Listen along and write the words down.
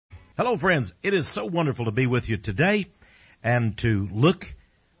Hello, friends. It is so wonderful to be with you today and to look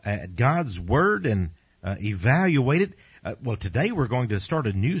at God's Word and evaluate it. Well, today we're going to start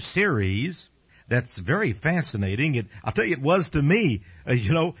a new series that's very fascinating. I'll tell you, it was to me,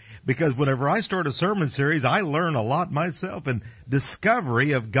 because whenever I start a sermon series, I learn a lot myself in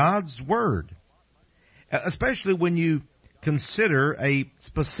discovery of God's Word, especially when you consider a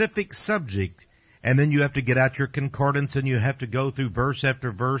specific subject. And then you have to get out your concordance and you have to go through verse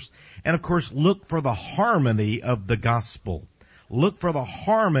after verse. And of course, look for the harmony of the gospel. Look for the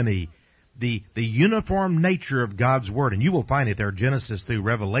harmony, the uniform nature of God's Word. And you will find it there, Genesis through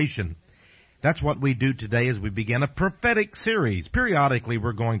Revelation. That's what we do today as we begin a prophetic series. Periodically,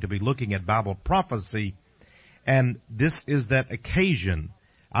 we're going to be looking at Bible prophecy. And this is that occasion.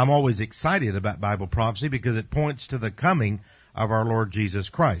 I'm always excited about Bible prophecy because it points to the coming of our Lord Jesus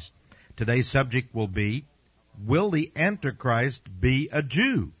Christ. Today's subject will be, will the Antichrist be a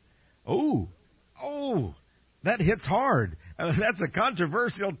Jew? Oh, that hits hard. That's a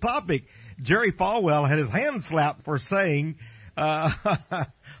controversial topic. Jerry Falwell had his hand slapped for saying on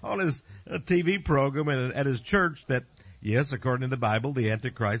his TV program and at his church that, yes, according to the Bible, the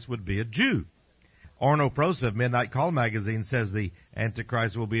Antichrist would be a Jew. Arno Froese of Midnight Call magazine says the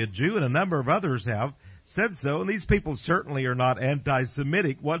Antichrist will be a Jew, and a number of others have said so, and these people certainly are not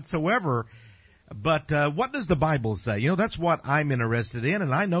anti-Semitic whatsoever. But what does the Bible say? That's what I'm interested in,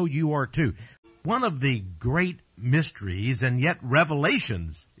 and I know you are too. One of the great mysteries and yet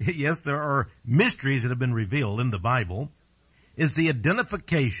revelations, yes, there are mysteries that have been revealed in the Bible, is the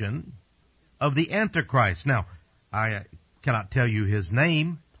identification of the Antichrist. Now, I cannot tell you his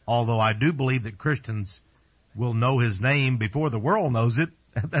name, although I do believe that Christians will know his name before the world knows it.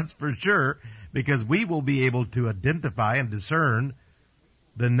 That's for sure, because we will be able to identify and discern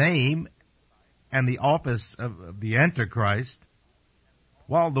the name and the office of the Antichrist,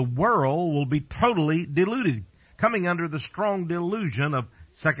 while the world will be totally deluded, coming under the strong delusion of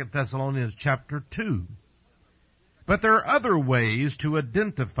 2 Thessalonians chapter 2. But there are other ways to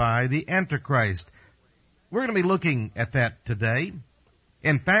identify the Antichrist. We're going to be looking at that today.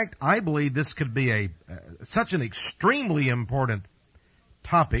 In fact, I believe this could be such an extremely important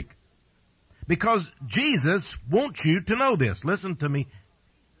topic because Jesus wants you to know this. Listen to me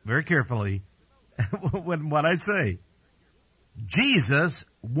very carefully when what I say. Jesus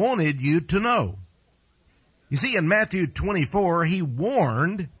wanted you to know. You see, in Matthew 24, he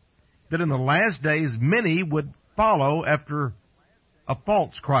warned that in the last days many would follow after a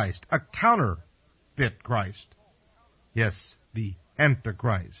false Christ, a counterfeit Christ. Yes, the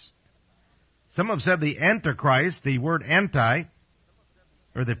Antichrist. Some have said the Antichrist, the word anti,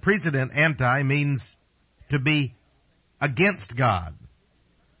 or the precedent anti, means to be against God.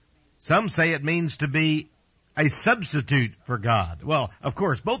 Some say it means to be a substitute for God. Well, of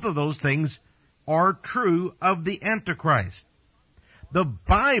course, both of those things are true of the Antichrist. The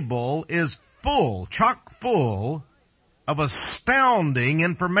Bible is full, chock full, of astounding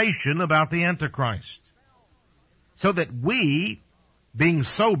information about the Antichrist. So that we, being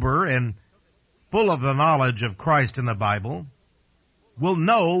sober and full of the knowledge of Christ in the Bible, will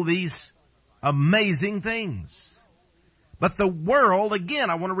know these amazing things. But the world, again,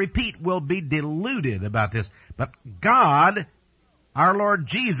 I want to repeat, will be deluded about this. But God, our Lord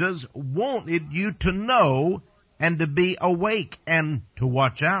Jesus, wanted you to know and to be awake and to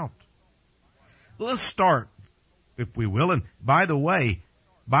watch out. Let's start, if we will. And by the way,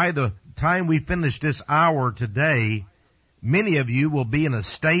 by the time we finish this hour today, many of you will be in a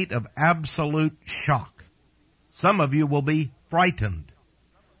state of absolute shock. Some of you will be frightened.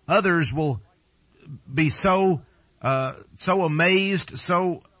 Others will be so amazed,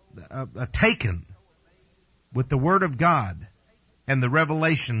 so taken with the Word of God and the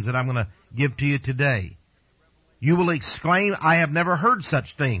revelations that I'm going to give to you today. You will exclaim, I have never heard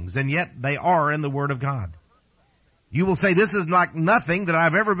such things, and yet they are in the Word of God. You will say, this is like nothing that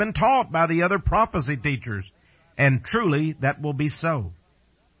I've ever been taught by the other prophecy teachers. And truly, that will be so.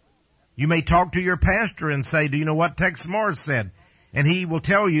 You may talk to your pastor and say, do you know what Texe said? And he will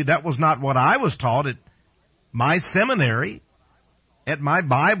tell you that was not what I was taught at my seminary, at my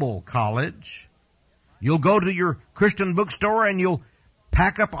Bible college. You'll go to your Christian bookstore and you'll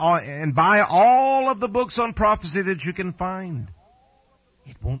pack up and buy all of the books on prophecy that you can find.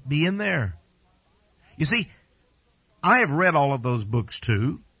 It won't be in there. You see, I have read all of those books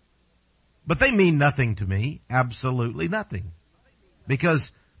too, but they mean nothing to me, absolutely nothing.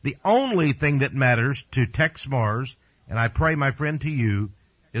 Because the only thing that matters to Texe, and I pray, my friend, to you,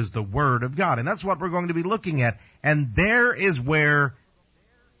 is the Word of God. And that's what we're going to be looking at. And there is where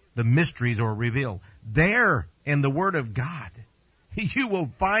the mysteries are revealed. There in the Word of God you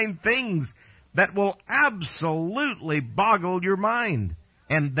will find things that will absolutely boggle your mind.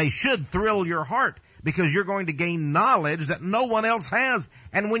 And they should thrill your heart, because you're going to gain knowledge that no one else has.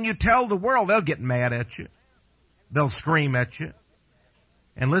 And when you tell the world, they'll get mad at you. They'll scream at you.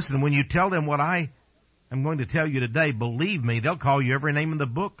 And listen, when you tell them what I am going to tell you today, believe me, they'll call you every name in the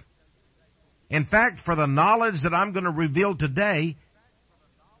book. In fact, for the knowledge that I'm going to reveal today,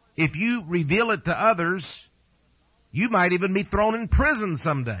 if you reveal it to others, you might even be thrown in prison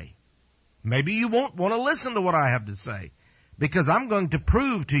someday. Maybe you won't want to listen to what I have to say, because I'm going to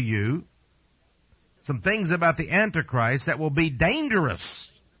prove to you some things about the Antichrist that will be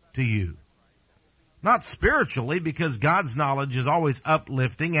dangerous to you. Not spiritually, because God's knowledge is always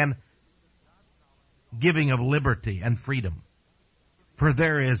uplifting and giving of liberty and freedom. For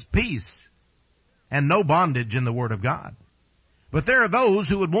there is peace and no bondage in the Word of God. But there are those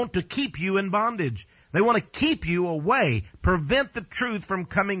who would want to keep you in bondage. They want to keep you away, prevent the truth from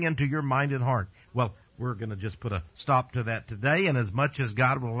coming into your mind and heart. Well, we're going to just put a stop to that today, and as much as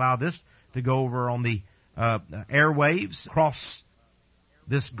God will allow this to go over on the airwaves across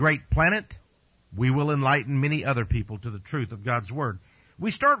this great planet, we will enlighten many other people to the truth of God's Word.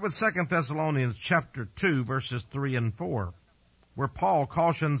 We start with 2 Thessalonians chapter 2, verses 3 and 4, where Paul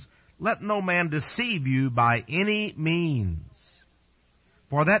cautions, "Let no man deceive you by any means.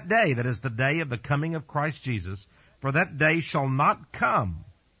 For that day," that is the day of the coming of Christ Jesus, "for that day shall not come,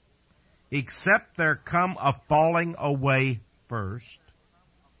 except there come a falling away first,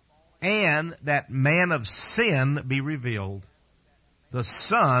 and that man of sin be revealed, the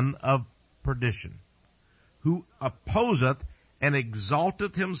son of perdition, who opposeth and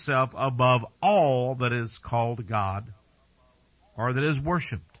exalteth himself above all that is called God, or that is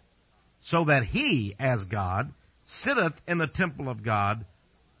worshipped, so that he, as God, sitteth in the temple of God,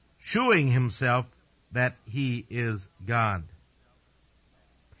 shewing himself that he is God."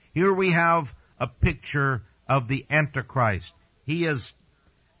 Here we have a picture of the Antichrist. He is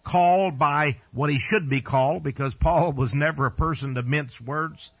called by what he should be called, because Paul was never a person to mince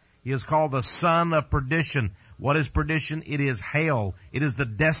words. He is called the son of perdition. What is perdition? It is hell. It is the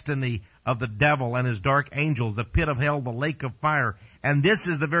destiny of the devil and his dark angels, the pit of hell, the lake of fire. And this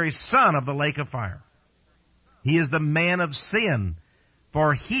is the very son of the lake of fire. He is the man of sin,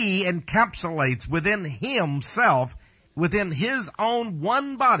 for he encapsulates within himself, within his own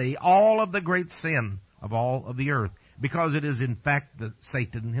one body, all of the great sin of all of the earth, because it is in fact the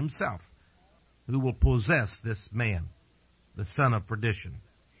Satan himself who will possess this man, the son of perdition.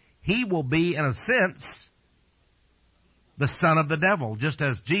 He will be, in a sense, the son of the devil, just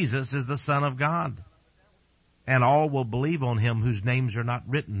as Jesus is the son of God. And all will believe on him whose names are not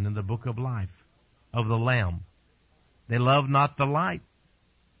written in the book of life of the Lamb. They love not the light,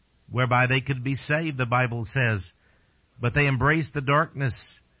 whereby they could be saved, the Bible says, but they embraced the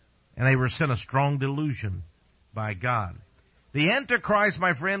darkness, and they were sent a strong delusion by God. The Antichrist,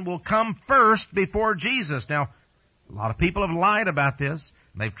 my friend, will come first before Jesus. Now, a lot of people have lied about this.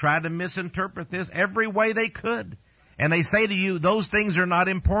 They've tried to misinterpret this every way they could. And they say to you, those things are not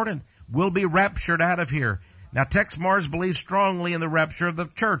important. We'll be raptured out of here. Now, Texe Mars believes strongly in the rapture of the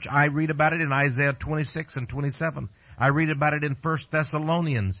church. I read about it in Isaiah 26 and 27. I read about it in 1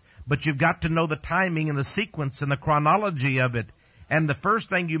 Thessalonians. But you've got to know the timing and the sequence and the chronology of it. And the first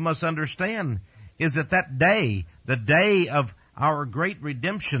thing you must understand is that day, the day of our great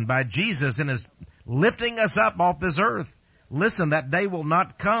redemption by Jesus and his lifting us up off this earth, listen, that day will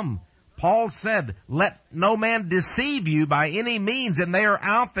not come. Paul said, "Let no man deceive you by any means," and they are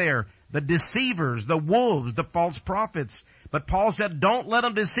out there, the deceivers, the wolves, the false prophets. But Paul said, don't let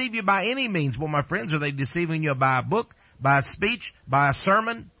them deceive you by any means. Well, my friends, are they deceiving you by a book, by a speech, by a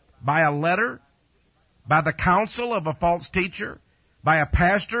sermon, by a letter, by the counsel of a false teacher, by a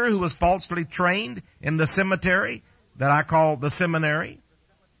pastor who was falsely trained in the cemetery that I call the seminary?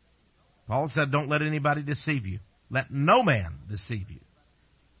 Paul said, don't let anybody deceive you. Let no man deceive you.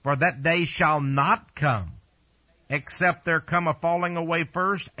 For that day shall not come, except there come a falling away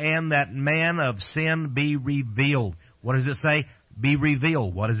first, and that man of sin be revealed. What does it say? Be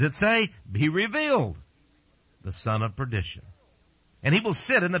revealed. What does it say? Be revealed. The son of perdition. And he will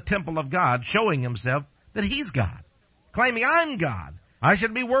sit in the temple of God, showing himself that he's God, claiming, I'm God. I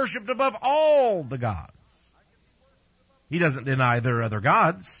should be worshipped above all the gods. He doesn't deny there are other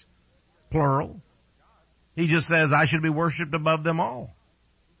gods, plural. He just says, I should be worshipped above them all.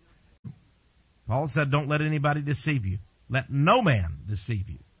 Paul said, don't let anybody deceive you. Let no man deceive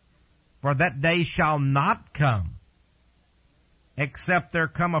you. For that day shall not come, except there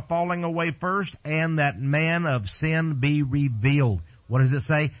come a falling away first, and that man of sin be revealed. What does it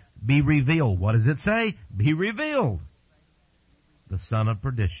say? Be revealed. What does it say? Be revealed. the son of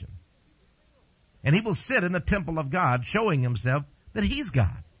perdition. And he will sit in the temple of God, showing himself that he's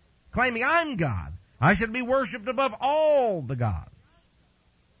God, claiming, I'm God. I should be worshipped above all the gods.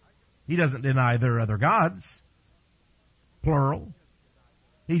 He doesn't deny there are other gods, plural.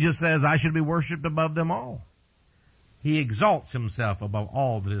 He just says, I should be worshipped above them all. He exalts himself above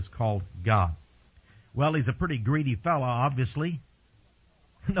all that is called God. Well, he's a pretty greedy fellow, obviously.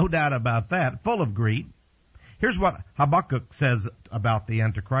 No doubt about that, full of greed. Here's what Habakkuk says about the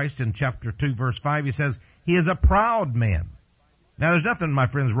Antichrist in chapter 2, verse 5. He says, he is a proud man. Now, there's nothing, my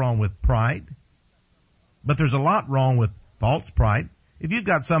friends, wrong with pride, but there's a lot wrong with false pride. If you've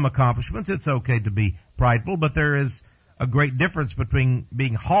got some accomplishments, it's okay to be prideful, but there is a great difference between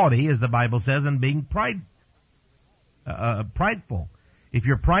being haughty, as the Bible says, and being prideful. If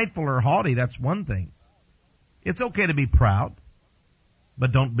you're prideful or haughty, that's one thing. It's okay to be proud,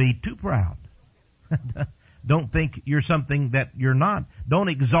 but don't be too proud. Don't think you're something that you're not. Don't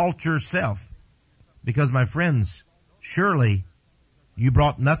exalt yourself. Because, my friends, surely you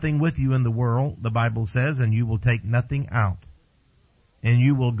brought nothing with you in the world, the Bible says, and you will take nothing out. And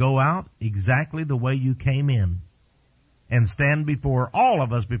you will go out exactly the way you came in and stand before all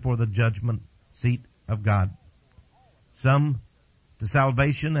of us before the judgment seat of God. Some to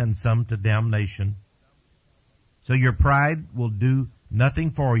salvation and some to damnation. So your pride will do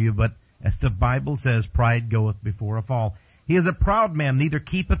nothing for you, but as the Bible says, pride goeth before a fall. He is a proud man, neither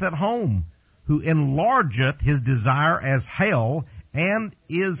keepeth at home, who enlargeth his desire as hell, and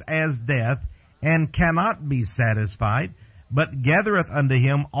is as death, and cannot be satisfied, but gathereth unto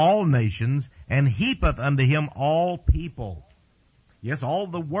him all nations, and heapeth unto him all people. Yes, all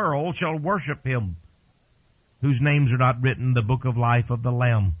the world shall worship him, whose names are not written in the book of life of the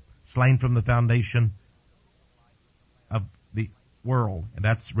Lamb, slain from the foundation of the world. And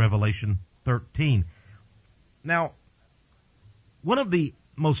that's Revelation 13. Now, one of the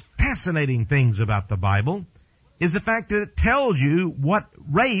most fascinating things about the Bible is the fact that it tells you what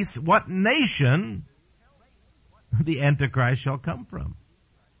race, what nation the Antichrist shall come from.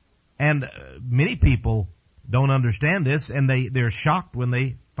 And many people don't understand this, and they're shocked when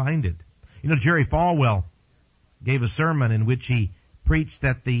they find it. You know, Jerry Falwell gave a sermon in which he preached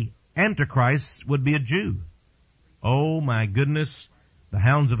that the Antichrist would be a Jew. Oh, my goodness. The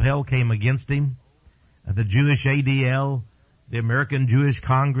hounds of hell came against him. The Jewish ADL, the American Jewish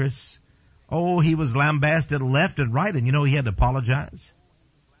Congress. Oh, he was lambasted left and right, and you know he had to apologize.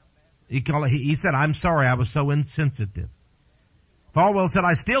 He said, I'm sorry, I was so insensitive. Falwell said,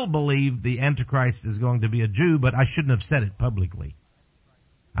 I still believe the Antichrist is going to be a Jew, but I shouldn't have said it publicly.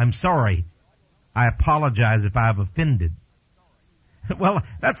 I'm sorry. I apologize if I have offended. Well,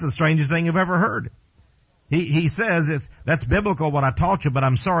 that's the strangest thing I've ever heard. He says, that's biblical what I taught you, but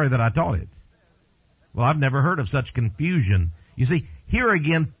I'm sorry that I taught it. Well, I've never heard of such confusion. You see, here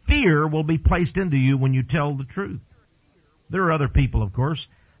again, fear will be placed into you when you tell the truth. There are other people, of course.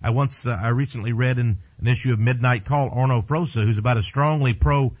 I recently read in an issue of Midnight Call, Orno Frosa, who's about as strongly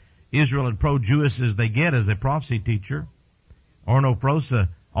pro-Israel and pro-Jewish as they get as a prophecy teacher. Orno Frosa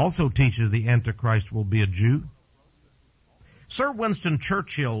also teaches the Antichrist will be a Jew. Sir Winston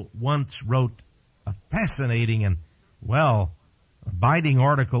Churchill once wrote a fascinating and, well, biting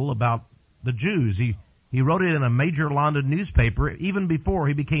article about the Jews. He wrote it in a major London newspaper even before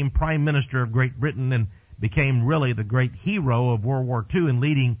he became Prime Minister of Great Britain and became really the great hero of World War II in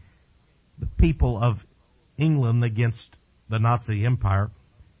leading the people of England against the Nazi Empire.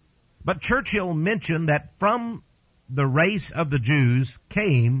 But Churchill mentioned that from the race of the Jews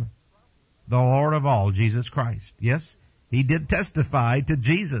came the Lord of all, Jesus Christ. Yes, he did testify to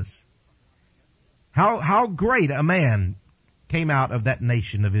Jesus. How great a man came out of that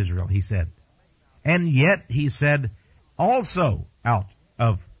nation of Israel, he said. And yet, he said, also out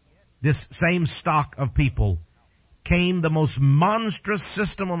of this same stock of people came the most monstrous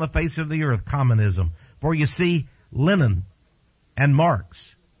system on the face of the earth, communism. For you see, Lenin and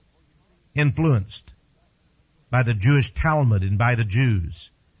Marx, influenced by the Jewish Talmud and by the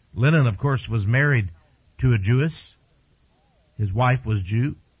Jews. Lenin, of course, was married to a Jewess. His wife was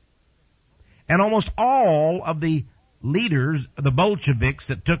Jew. And almost all of the leaders, the Bolsheviks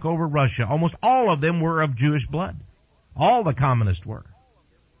that took over Russia, almost all of them were of Jewish blood. All the communists were.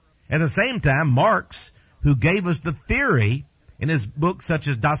 At the same time, Marx, who gave us the theory in his books such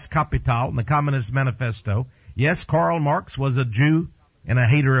as Das Kapital and the Communist Manifesto, yes, Karl Marx was a Jew and a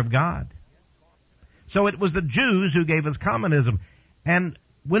hater of God. So it was the Jews who gave us communism. And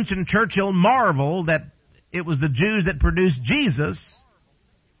Winston Churchill marveled that it was the Jews that produced Jesus,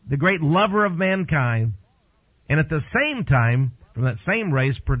 the great lover of mankind, and at the same time, from that same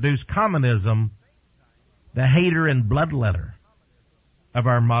race, produced communism, the hater and bloodletter of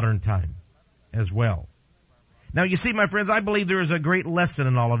our modern time as well. Now, you see, my friends, I believe there is a great lesson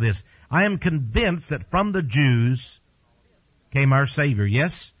in all of this. I am convinced that from the Jews came our Savior.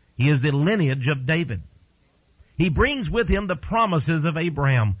 Yes, he is the lineage of David. He brings with him the promises of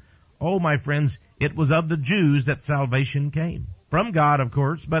Abraham. Oh, my friends, it was of the Jews that salvation came. From God, of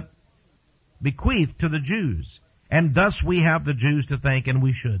course, but bequeathed to the Jews. And thus we have the Jews to thank, and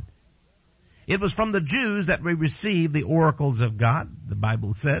we should. It was from the Jews that we received the oracles of God, the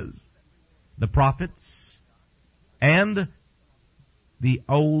Bible says, the prophets, and the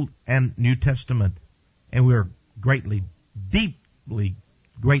Old and New Testament. And we're greatly, deeply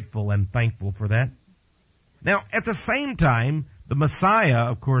grateful and thankful for that. Now, at the same time, the Messiah,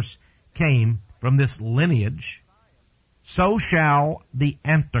 of course, came from this lineage. So shall the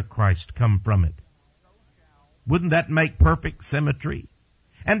Antichrist come from it. Wouldn't that make perfect symmetry?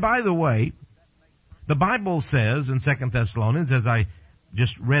 And by the way, the Bible says in 2 Thessalonians, as I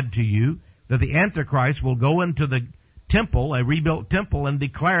just read to you, that the Antichrist will go into the temple, a rebuilt temple, and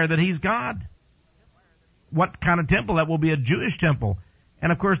declare that he's God. What kind of temple? That will be a Jewish temple.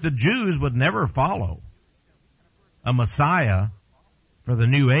 And of course the Jews would never follow a Messiah for the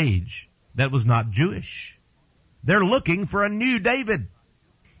new age that was not Jewish. They're looking for a new David.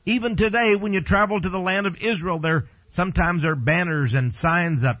 Even today, when you travel to the land of Israel, sometimes there are banners and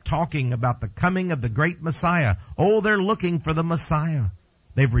signs up talking about the coming of the great Messiah. Oh, they're looking for the Messiah.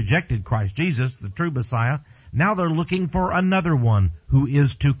 They've rejected Christ Jesus, the true Messiah. Now they're looking for another one who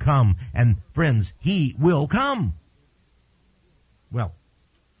is to come. And friends, he will come. Well,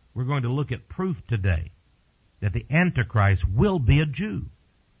 we're going to look at proof today that the Antichrist will be a Jew.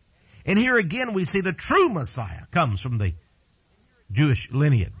 And here again we see the true Messiah comes from the Jewish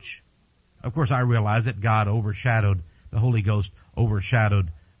lineage. Of course, I realize that God overshadowed, the Holy Ghost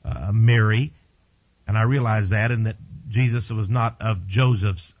overshadowed Mary. And I realize that, and that Jesus was not of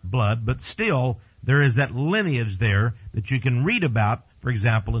Joseph's blood, but still there is that lineage there that you can read about, for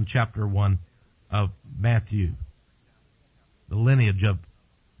example, in chapter 1 of Matthew. The lineage of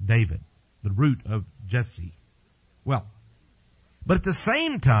David, the root of Jesse. Well, but at the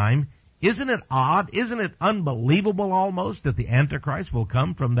same time, isn't it odd, isn't it unbelievable almost that the Antichrist will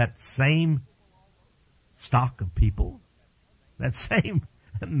come from that same stock of people, that same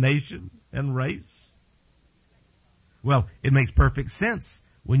nation and race? Well, it makes perfect sense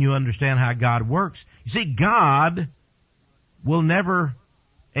when you understand how God works. You see, God will never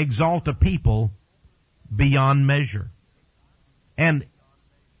exalt a people beyond measure. And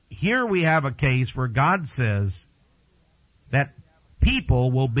here we have a case where God says that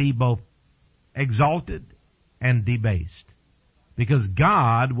people will be both exalted and debased, because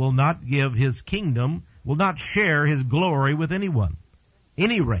God will not give his kingdom, will not share his glory with anyone,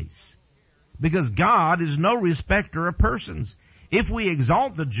 any race, because God is no respecter of persons. If we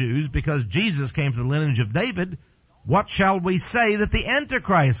exalt the Jews because Jesus came from the lineage of David, what shall we say that the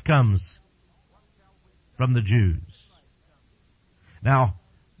Antichrist comes from the Jews? Now,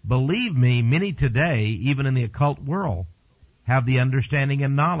 believe me, many today, even in the occult world, have the understanding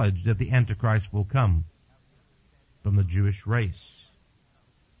and knowledge that the Antichrist will come from the Jewish race.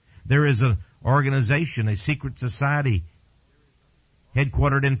 There is an organization, a secret society,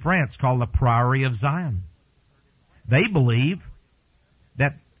 headquartered in France called the Priory of Zion. They believe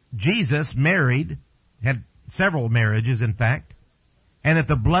that Jesus had several marriages, in fact, and that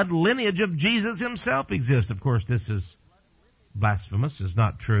the blood lineage of Jesus himself exists. Of course, this is blasphemous, is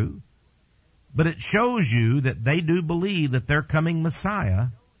not true. But it shows you that they do believe that their coming Messiah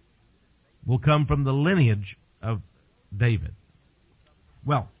will come from the lineage of David.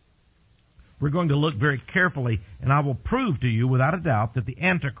 Well, we're going to look very carefully, and I will prove to you without a doubt that the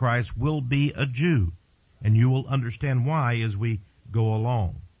Antichrist will be a Jew. And you will understand why as we go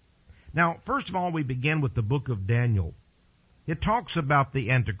along. Now, first of all, we begin with the book of Daniel. It talks about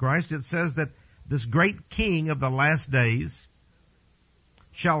the Antichrist. It says that this great king of the last days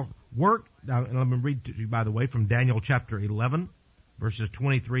shall work. Now, let me read to you, by the way, from Daniel chapter 11, verses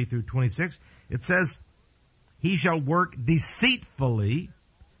 23 through 26. It says, he shall work deceitfully,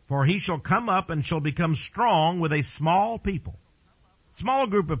 for he shall come up and shall become strong with a small people, small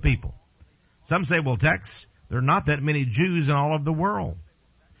group of people. Some say, well, Texe, there are not that many Jews in all of the world.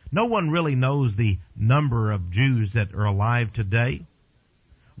 No one really knows the number of Jews that are alive today.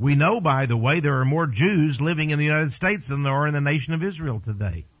 We know, by the way, there are more Jews living in the United States than there are in the nation of Israel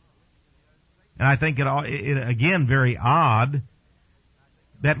today. And I think it again, very odd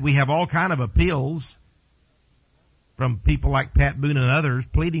that we have all kind of appeals from people like Pat Boone and others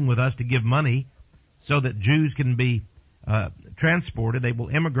pleading with us to give money so that Jews can be transported. They will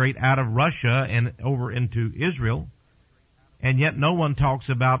immigrate out of Russia and over into Israel. And yet no one talks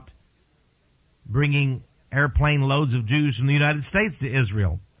about bringing airplane loads of Jews from the United States to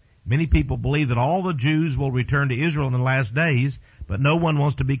Israel. Many people believe that all the Jews will return to Israel in the last days, but no one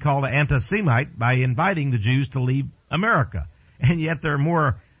wants to be called an anti-Semite by inviting the Jews to leave America. And yet there are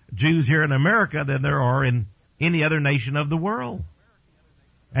more Jews here in America than there are in any other nation of the world.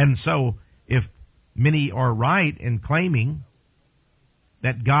 And so, if many are right in claiming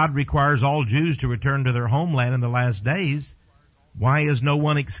that God requires all Jews to return to their homeland in the last days, why is no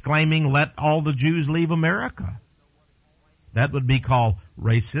one exclaiming, let all the Jews leave America? That would be called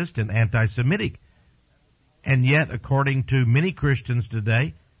racist and anti-Semitic. And yet, according to many Christians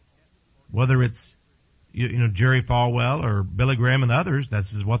today, whether it's Jerry Falwell or Billy Graham and others,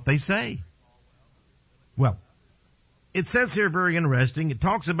 this is what they say. Well, it says here very interesting, it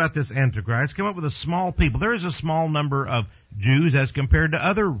talks about this Antichrist, come up with a small people. There is a small number of Jews as compared to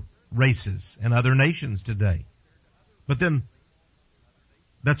other races and other nations today. But then,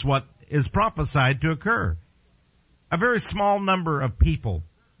 that's what is prophesied to occur. A very small number of people,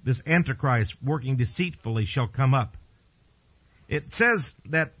 this Antichrist working deceitfully, shall come up. It says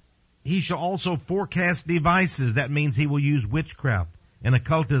that he shall also forecast devices. That means he will use witchcraft and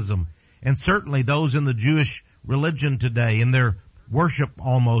occultism. And certainly those in the Jewish religion today, in their worship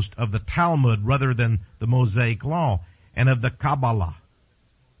almost of the Talmud rather than the Mosaic Law, and of the Kabbalah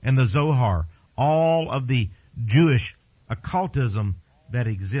and the Zohar, all of the Jewish occultism that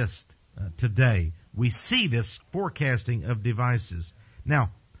exists today. We see this forecasting of devices.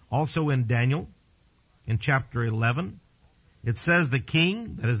 Now, also in Daniel, in chapter 11, it says the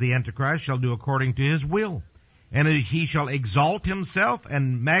king, that is the Antichrist, shall do according to his will. And he shall exalt himself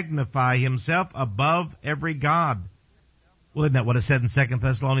and magnify himself above every god. Well, isn't that what it said in 2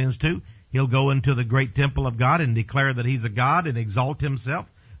 Thessalonians 2? He'll go into the great temple of God and declare that he's a god and exalt himself.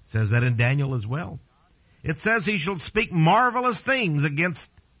 It says that in Daniel as well. It says he shall speak marvelous things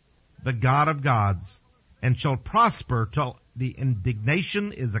against the God of gods, and shall prosper till the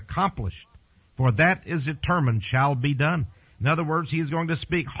indignation is accomplished. For that is determined shall be done. In other words, he is going to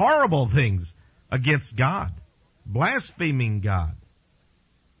speak horrible things against God, blaspheming God,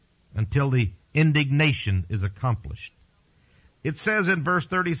 until the indignation is accomplished. It says in verse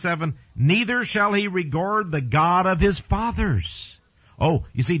 37, neither shall he regard the God of his fathers. Oh,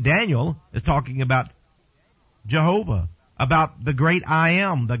 you see, Daniel is talking about Jehovah, about the great I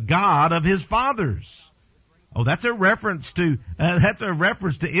am, the God of his fathers. Oh, that's a reference to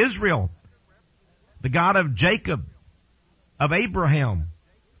Israel, the God of Jacob, of Abraham.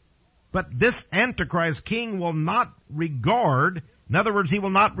 But this Antichrist king will not regard, in other words, he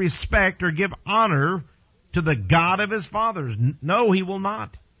will not respect or give honor to the God of his fathers. No, he will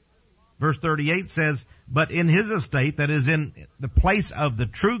not. Verse 38 says, but in his estate, that is in the place of the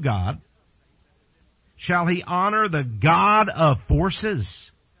true God, shall he honor the God of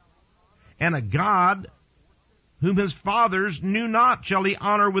forces, and a God whom his fathers knew not shall he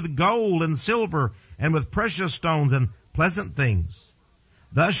honor with gold and silver and with precious stones and pleasant things.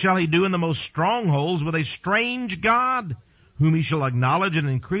 Thus shall he do in the most strongholds with a strange God, whom he shall acknowledge and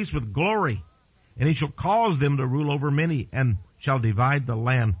increase with glory. And he shall cause them to rule over many, and shall divide the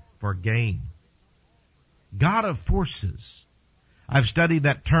land for gain. God of forces. I've studied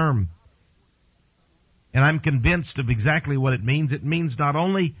that term, and I'm convinced of exactly what it means. It means not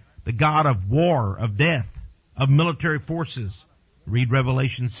only the God of war, of death, of military forces, read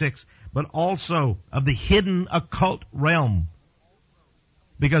Revelation 6, but also of the hidden occult realm.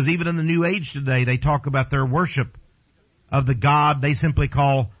 Because even in the New Age today, they talk about their worship of the God they simply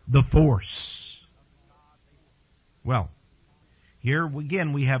call the force. Well, here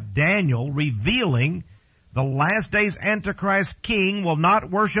again we have Daniel revealing the last days Antichrist king will not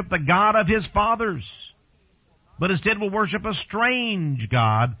worship the God of his fathers, but instead will worship a strange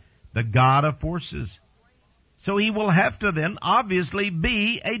God, the God of forces. So he will have to then obviously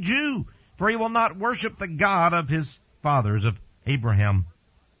be a Jew, for he will not worship the God of his fathers, of Abraham,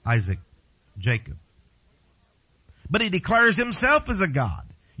 Isaac, Jacob. But he declares himself as a God.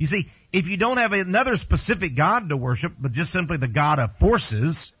 You see, if you don't have another specific God to worship, but just simply the God of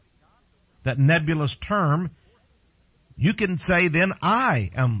forces, that nebulous term, you can say then,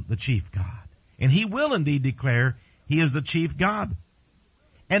 I am the chief God. And he will indeed declare he is the chief God.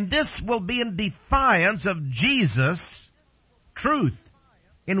 And this will be in defiance of Jesus' truth,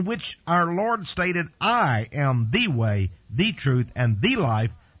 in which our Lord stated, I am the way, the truth, and the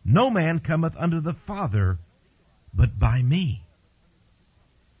life. No man cometh unto the Father but by me.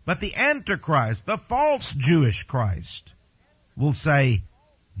 But the Antichrist, the false Jewish Christ, will say,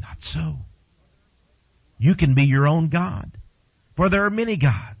 not so. You can be your own God, for there are many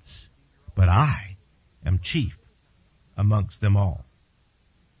gods, but I am chief. amongst them all.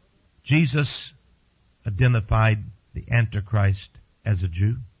 Jesus identified the Antichrist as a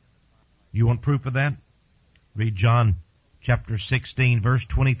Jew. You want proof of that? Read John chapter 16, verse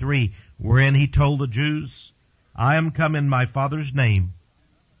 23, wherein he told the Jews, I am come in my Father's name,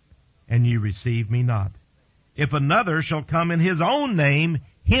 and ye receive me not. If another shall come in his own name,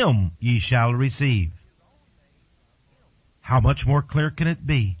 him ye shall receive. How much more clear can it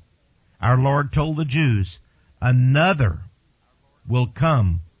be? Our Lord told the Jews, another will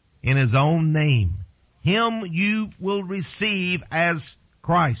come in his own name. Him you will receive as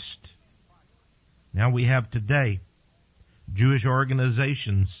Christ. Now we have today Jewish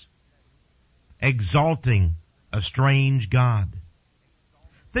organizations exalting a strange God.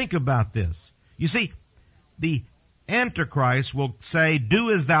 Think about this. You see, the Antichrist will say,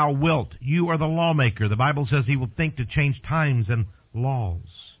 do as thou wilt. You are the lawmaker. The Bible says he will think to change times and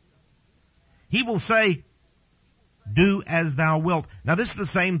laws. He will say, do as thou wilt. Now this is the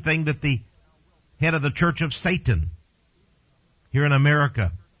same thing that the head of the Church of Satan here in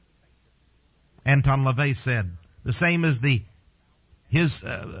America, Anton LaVey, said. The same as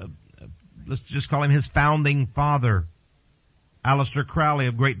let's just call him his founding father, Aleister Crowley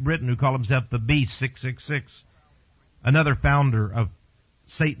of Great Britain, who called himself the Beast 666, another founder of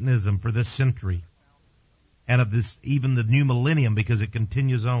Satanism for this century and of this, even the new millennium, because it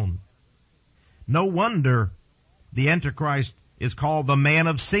continues on. No wonder the Antichrist is called the man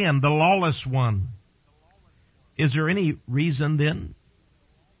of sin, the lawless one. Is there any reason then?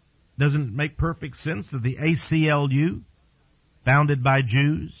 Doesn't it make perfect sense that the ACLU, founded by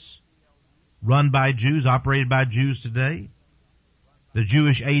Jews, run by Jews, operated by Jews today, the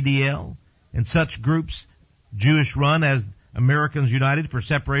Jewish ADL, and such groups, Jewish run as Americans United for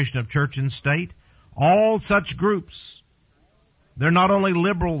Separation of Church and State, all such groups, they're not only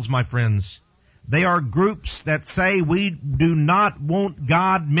liberals, my friends, they are groups that say we do not want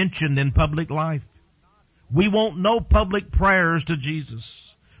God mentioned in public life. We want no public prayers to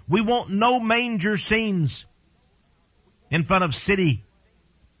Jesus. We want no manger scenes in front of city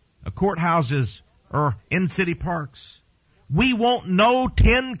courthouses or in city parks. We want no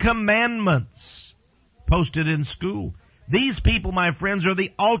 10 Commandments posted in school. These people, my friends, are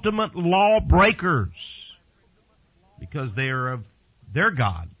the ultimate law breakers because they are of their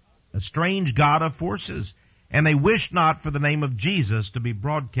God, a strange God of forces, and they wish not for the name of Jesus to be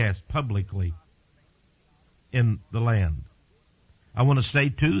broadcast publicly in the land. I want to say,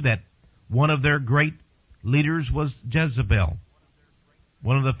 too, that one of their great leaders was Jezebel,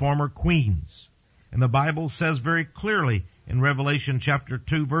 one of the former queens. And the Bible says very clearly in Revelation chapter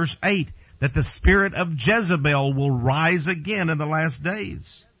 2, verse 8, that the spirit of Jezebel will rise again in the last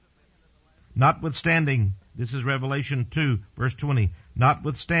days. Notwithstanding, this is Revelation 2, verse 20,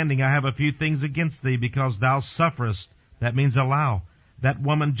 notwithstanding, I have a few things against thee, because thou sufferest, that means allow, that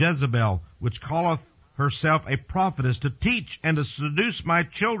woman Jezebel, which calleth herself a prophetess, to teach and to seduce my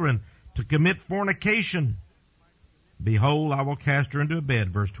children to commit fornication. Behold, I will cast her into a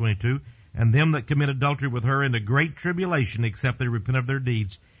bed, verse 22, and them that commit adultery with her into great tribulation, except they repent of their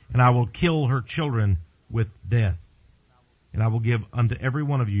deeds. And I will kill her children with death. And I will give unto every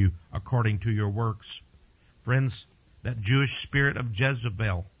one of you according to your works. Friends, that Jewish spirit of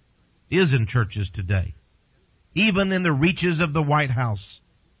Jezebel is in churches today, even in the reaches of the White House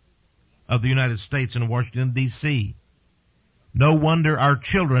of the United States in Washington, D.C. No wonder our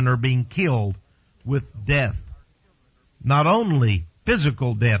children are being killed with death. Not only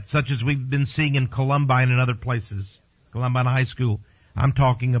physical death, such as we've been seeing in Columbine and other places, Columbine High School. I'm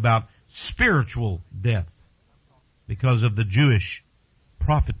talking about spiritual death because of the Jewish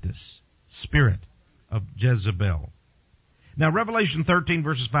prophetess spirit of Jezebel. Now, Revelation 13,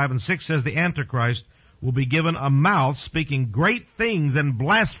 verses 5 and 6 says the Antichrist will be given a mouth speaking great things and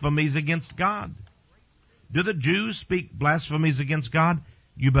blasphemies against God. Do the Jews speak blasphemies against God?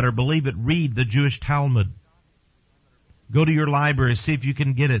 You better believe it. Read the Jewish Talmud. Go to your library, see if you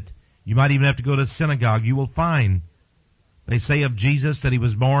can get it. You might even have to go to a synagogue. You will find they say of Jesus that he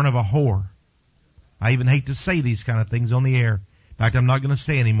was born of a whore. I even hate to say these kind of things on the air. In fact, I'm not going to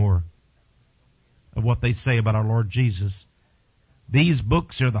say any more of what they say about our Lord Jesus. These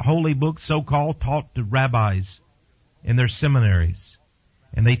books are the holy books, so-called, taught to rabbis in their seminaries.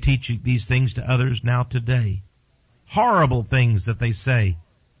 And they teach these things to others now today. Horrible things that they say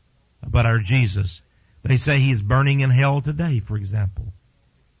about our Jesus. They say he's burning in hell today, for example.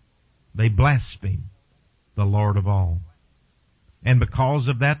 They blaspheme the Lord of all. And because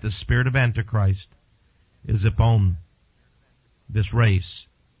of that, the spirit of Antichrist is upon this race.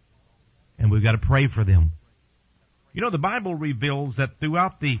 And we've got to pray for them. You know, the Bible reveals that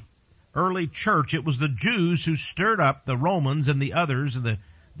throughout the early church. It was the Jews who stirred up the Romans and the others, and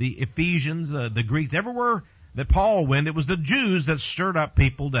the Ephesians, the Greeks. Everywhere that Paul went, it was the Jews that stirred up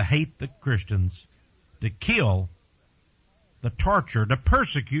people to hate the Christians, to kill, to torture, to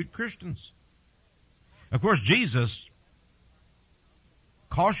persecute Christians. Of course, Jesus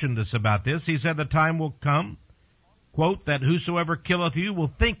cautioned us about this. He said, the time will come, quote, that whosoever killeth you will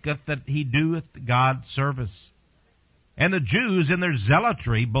thinketh that he doeth God service. And the Jews in their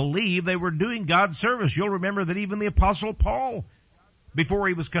zealotry believed they were doing God service. You'll remember that even the Apostle Paul, before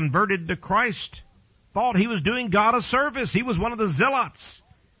he was converted to Christ, thought he was doing God a service. He was one of the zealots.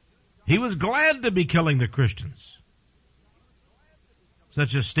 He was glad to be killing the Christians,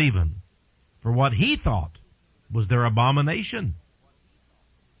 such as Stephen, for what he thought was their abomination.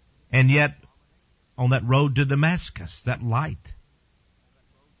 And yet, on that road to Damascus, that light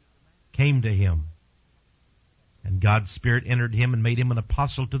came to him, and God's Spirit entered him and made him an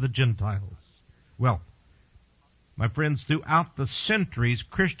apostle to the Gentiles. Well, my friends, throughout the centuries,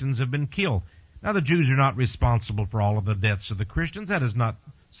 Christians have been killed. Now, the Jews are not responsible for all of the deaths of the Christians. That is not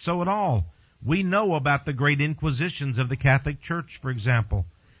so at all. We know about the great inquisitions of the Catholic Church, for example.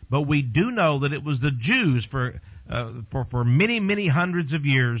 But we do know that it was the Jews for many, many hundreds of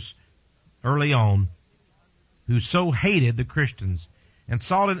years early on who so hated the Christians and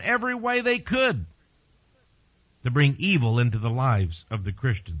sought in every way they could to bring evil into the lives of the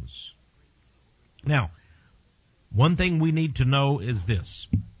Christians. Now, one thing we need to know is this.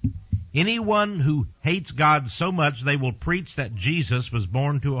 Anyone who hates God so much they will preach that Jesus was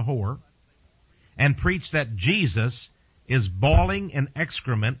born to a whore, and preach that Jesus is boiling in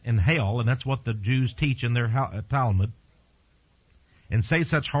excrement in hell, and that's what the Jews teach in their Talmud, and say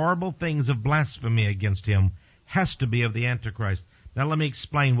such horrible things of blasphemy against him, has to be of the Antichrist. Now let me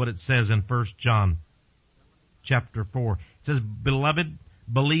explain what it says in 1 John chapter 4. It says, Beloved,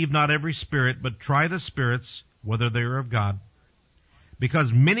 believe not every spirit, but try the spirits, whether they are of God.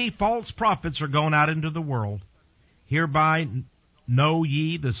 Because many false prophets are gone out into the world. Hereby know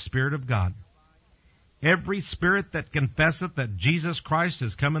ye the Spirit of God. Every spirit that confesseth that Jesus Christ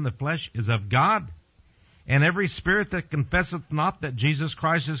is come in the flesh is of God. And every spirit that confesseth not that Jesus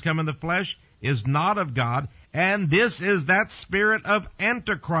Christ is come in the flesh is not of God. And this is that spirit of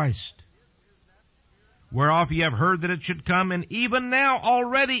Antichrist, whereof ye have heard that it should come, and even now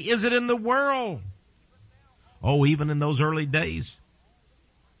already is it in the world. Oh, even in those early days,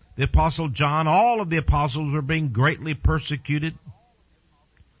 the Apostle John, all of the apostles were being greatly persecuted.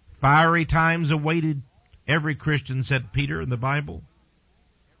 Fiery times awaited every Christian, said Peter in the Bible,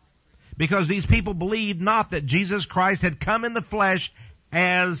 because these people believed not that Jesus Christ had come in the flesh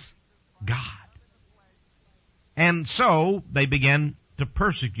as God. And so they began to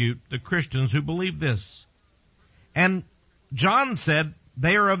persecute the Christians who believed this. And John said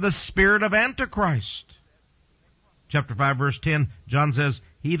they are of the spirit of Antichrist. Chapter 5, verse 10, John says,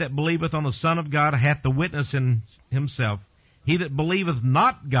 He that believeth on the Son of God hath the witness in himself. He that believeth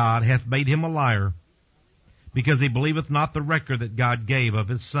not God hath made him a liar, because he believeth not the record that God gave of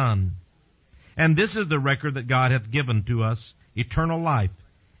his Son. And this is the record that God hath given to us, eternal life.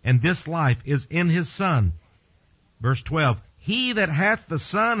 And this life is in his Son. Verse 12, He that hath the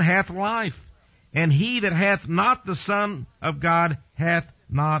Son hath life, and he that hath not the Son of God hath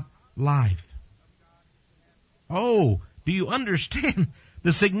not life. Oh, do you understand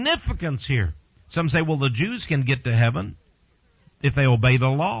the significance here? Some say, well, the Jews can get to heaven if they obey the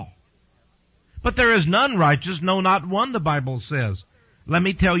law. But there is none righteous, no, not one, the Bible says. Let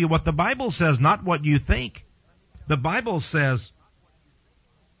me tell you what the Bible says, not what you think. The Bible says,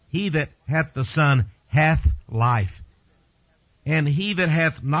 He that hath the Son hath life, and he that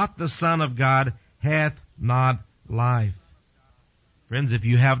hath not the Son of God hath not life. Friends, if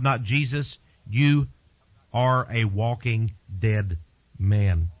you have not Jesus, you are a walking dead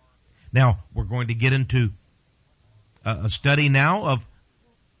man. Now, we're going to get into a study now of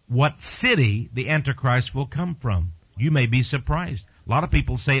what city the Antichrist will come from. You may be surprised. A lot of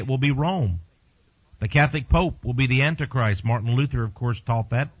people say it will be Rome. The Catholic Pope will be the Antichrist. Martin Luther, of course, taught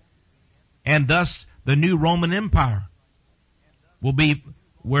that. And thus, the new Roman Empire will be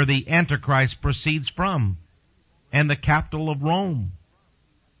where the Antichrist proceeds from. And the capital of Rome,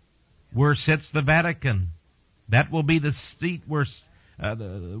 where sits the Vatican. That will be the seat where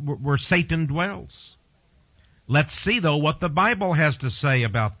Satan dwells. Let's see, though, what the Bible has to say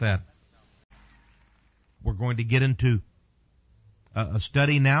about that. We're going to get into a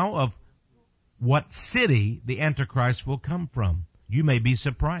study now of what city the Antichrist will come from. You may be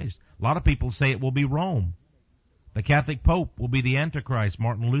surprised. A lot of people say it will be Rome. The Catholic Pope will be the Antichrist.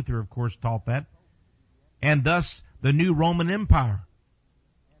 Martin Luther, of course, taught that. And thus, the new Roman Empire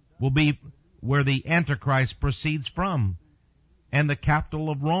will be where the Antichrist proceeds from, and the capital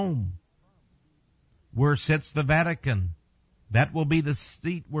of Rome, where sits the Vatican. That will be the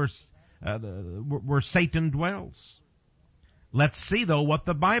seat where Satan dwells. Let's see, though, what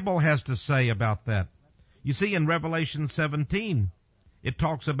the Bible has to say about that. You see, in Revelation 17, it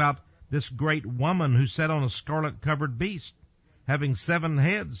talks about this great woman who sat on a scarlet-covered beast, having 7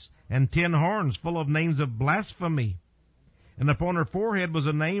 heads and 10 horns, full of names of blasphemy. And upon her forehead was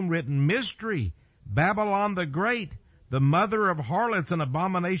a name written, Mystery, Babylon the Great, the mother of harlots and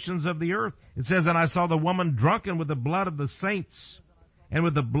abominations of the earth. It says, and I saw the woman drunken with the blood of the saints and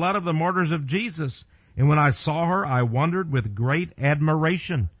with the blood of the martyrs of Jesus. And when I saw her, I wondered with great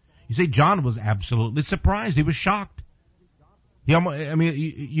admiration. You see, John was absolutely surprised. He was shocked.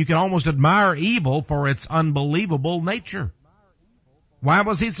 You can almost admire evil for its unbelievable nature. Why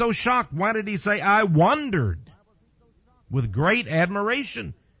was he so shocked? Why did he say, I wondered with great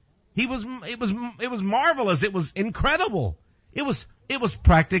admiration? It was marvelous. It was incredible. It was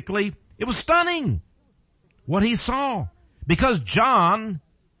stunning what he saw, because John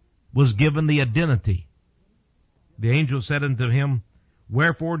was given the identity. The angel said unto him,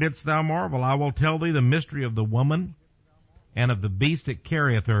 Wherefore didst thou marvel? I will tell thee the mystery of the woman and of the beast that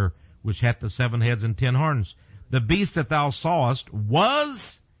carrieth her, which hath the 7 heads and 10 horns. The beast that thou sawest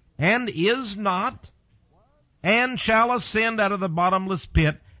was and is not, and shall ascend out of the bottomless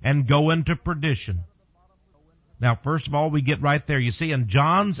pit and go into perdition. Now, first of all, we get right there. You see, in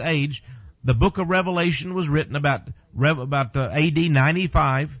John's age, the book of Revelation was written about AD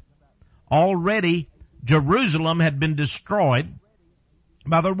 95. Already, Jerusalem had been destroyed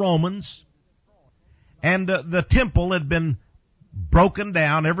by the Romans, and the temple had been broken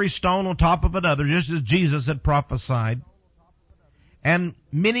down, every stone on top of another, just as Jesus had prophesied. And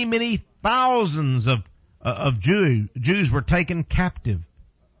many, many thousands of Jews were taken captive.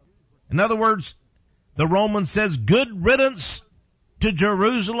 In other words, the Roman says, good riddance to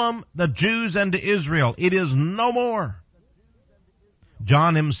Jerusalem, the Jews, and to Israel. It is no more.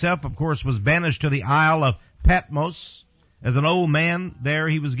 John himself, of course, was banished to the Isle of Patmos. As an old man there,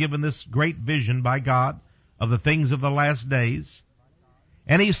 he was given this great vision by God of the things of the last days.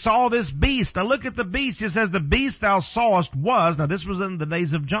 And he saw this beast. Now look at the beast. It says, the beast thou sawest was. Now this was in the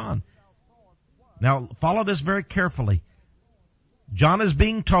days of John. Now follow this very carefully. John is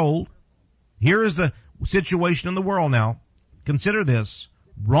being told, here is the situation in the world now. Consider this.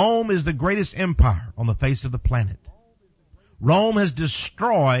 Rome is the greatest empire on the face of the planet. Rome has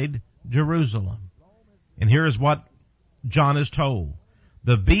destroyed Jerusalem. And here is what John is told.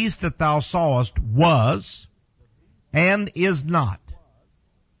 The beast that thou sawest was and is not.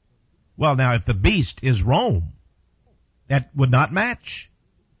 Well, now, if the beast is Rome, that would not match.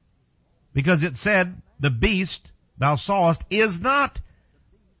 Because it said, the beast thou sawest is not.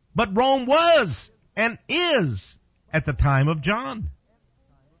 But Rome was and is at the time of John,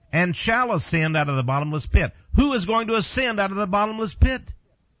 and shall ascend out of the bottomless pit. Who is going to ascend out of the bottomless pit?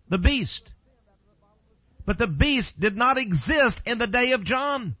 The beast. But the beast did not exist in the day of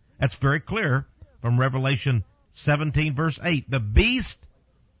John. That's very clear from Revelation 17, verse 8. The beast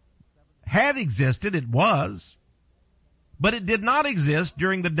had existed, it was, but it did not exist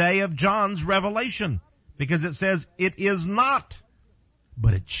during the day of John's revelation, because it says, it is not,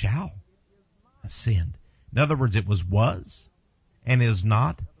 but it shall ascend. In other words, it was and is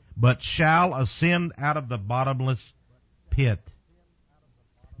not, but shall ascend out of the bottomless pit.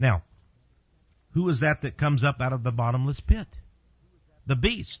 Now, who is that comes up out of the bottomless pit? The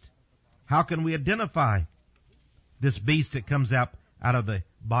beast. How can we identify this beast that comes up out of the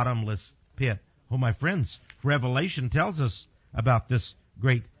bottomless pit? Oh, my friends, Revelation tells us about this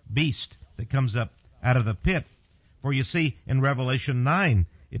great beast that comes up out of the pit. For you see, in Revelation 9,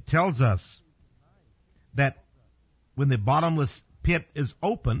 it tells us that when the bottomless pit is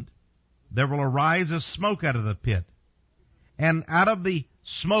opened, there will arise a smoke out of the pit. And out of the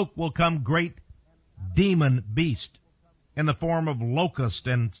smoke will come great demon beast in the form of locust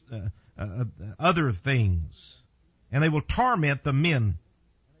and other things. And they will torment the men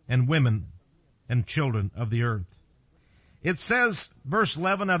and women and children of the earth. It says, verse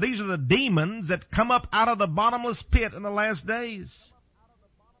 11, now these are the demons that come up out of the bottomless pit in the last days.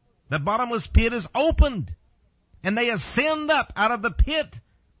 The bottomless pit is opened, and they ascend up out of the pit.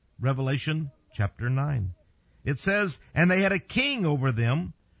 Revelation chapter 9. It says, and they had a king over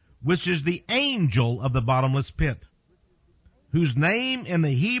them, which is the angel of the bottomless pit, whose name in the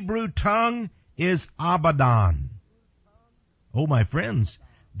Hebrew tongue is Abaddon. Oh, my friends,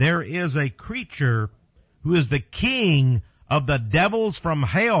 there is a creature who is the king of the devils from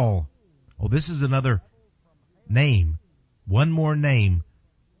hell. Oh, this is another name, one more name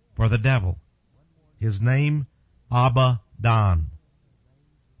for the devil. His name, Abba Dan.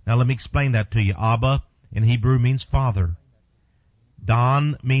 Now let me explain that to you. Abba in Hebrew means father.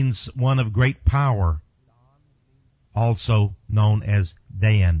 Dan means one of great power, also known as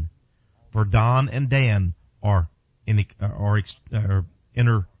Dan. For Dan and Dan are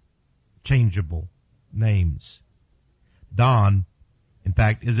interchangeable names. Dan, in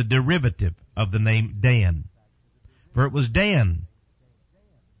fact, is a derivative of the name Dan. For it was Dan,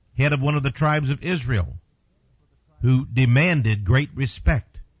 head of one of the tribes of Israel, who demanded great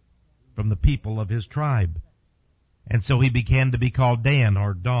respect from the people of his tribe. And so he began to be called Dan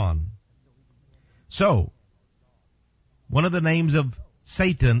or Don. So, one of the names of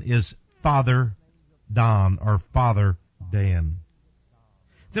Satan is Father Don or Father Dan.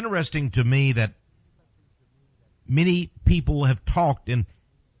 It's interesting to me that many people have talked in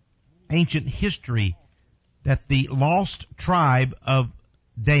ancient history that the lost tribe of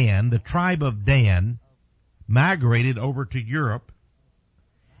Dan, the tribe of Dan, migrated over to Europe,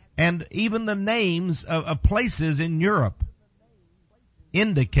 and even the names of places in Europe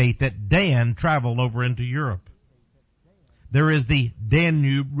indicate that Dan traveled over into Europe. There is the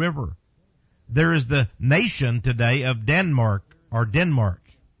Danube River. There is the nation today of Denmark or Denmark.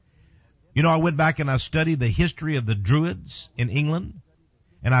 You know, I went back and I studied the history of the Druids in England,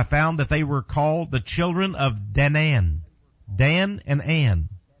 and I found that they were called the children of Danann. Dan and Ann.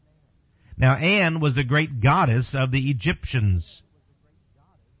 Now, Ann was the great goddess of the Egyptians.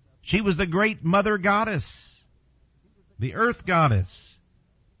 She was the great mother goddess, the earth goddess.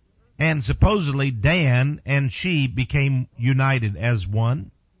 And supposedly Dan and she became united as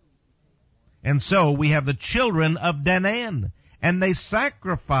one. And so we have the children of Danann. And they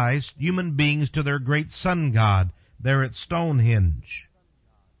sacrificed human beings to their great sun god there at Stonehenge.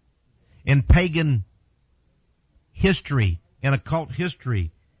 In pagan history, in occult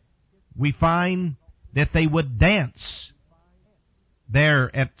history, we find that they would dance there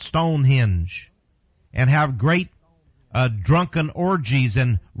at Stonehenge and have great drunken orgies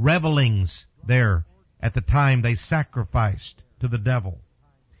and revelings there at the time they sacrificed to the devil.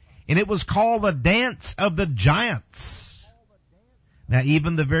 And it was called the dance of the giants. Now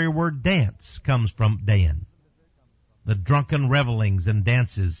even the very word dance comes from Dan. The drunken revelings and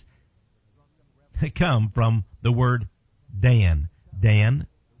dances, they come from the word Dan. Dan,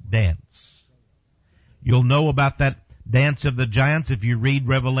 dance. You'll know about that dance of the giants if you read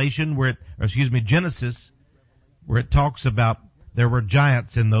Revelation Genesis, where it talks about there were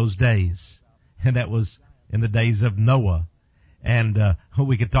giants in those days. And that was in the days of Noah. And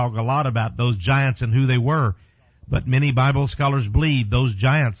we could talk a lot about those giants and who they were. But many Bible scholars believe those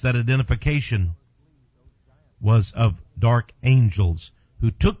giants, that identification was of dark angels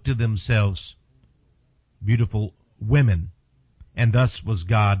who took to themselves beautiful women. And thus was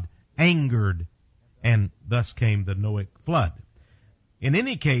God angered, and thus came the Noahic flood. In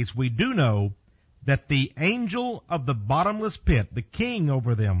any case, we do know that the angel of the bottomless pit, the king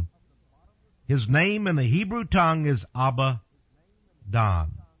over them, his name in the Hebrew tongue is Abba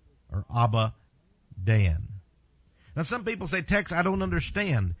Dan, or Abba Dan. Now some people say, Texe, I don't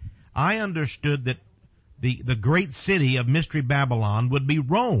understand. I understood that the great city of Mystery Babylon would be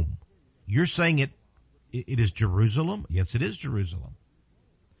Rome. You're saying it is Jerusalem? Yes, it is Jerusalem.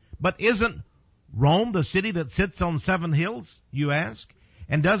 But isn't Rome the city that sits on 7 hills, you ask?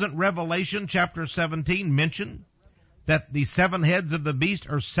 And doesn't Revelation chapter 17 mention that the 7 heads of the beast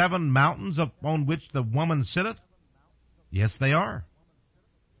are 7 mountains upon which the woman sitteth? Yes, they are.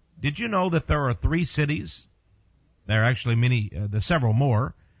 Did you know that there are 3 cities? There are actually several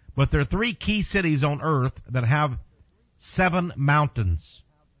more, but there are 3 key cities on earth that have 7 mountains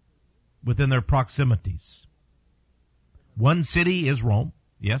within their proximities. One city is Rome,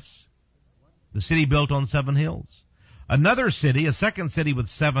 yes, the city built on 7 hills. Another city, a second city with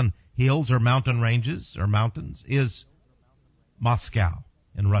 7 hills or mountain ranges or mountains, is Moscow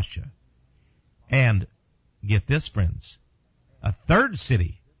in Russia. And get this, friends, a third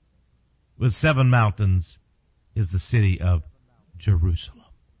city with 7 mountains is the city of Jerusalem.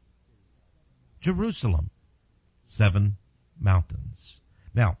 Jerusalem, 7 mountains.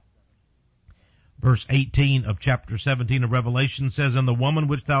 Now, verse 18 of chapter 17 of Revelation says, And the woman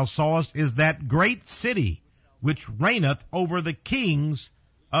which thou sawest is that great city which reigneth over the kings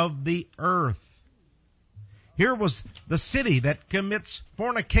of the earth. Here was the city that commits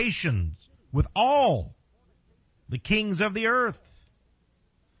fornications with all the kings of the earth.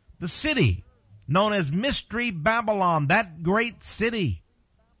 The city known as Mystery Babylon, that great city.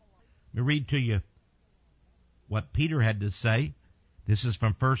 Let me read to you what Peter had to say. This is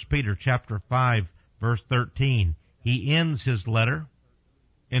from 1 Peter chapter 5, verse 13. He ends his letter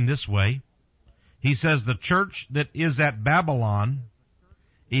in this way. He says, the church that is at Babylon,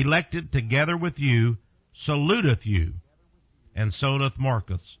 elected together with you, saluteth you, and so doth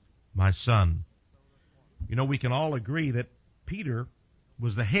Marcus, my son. You know, we can all agree that Peter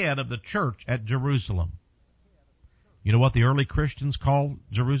was the head of the church at Jerusalem. You know what the early Christians called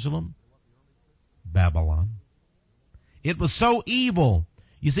Jerusalem? Babylon. It was so evil.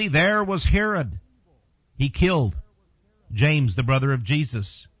 You see, there was Herod. He killed James, the brother of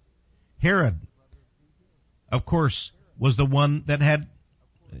Jesus. Herod, of course, was the one that had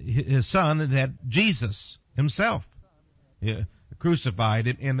his son and had Jesus himself crucified,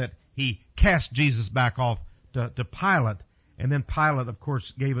 in that he cast Jesus back off to Pilate, and then Pilate, of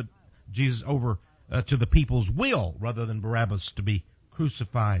course, gave Jesus over to the people's will rather than Barabbas to be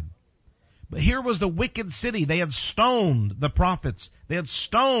crucified. But here was the wicked city. They had stoned the prophets. They had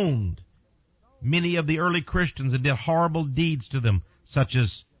stoned many of the early Christians and did horrible deeds to them, such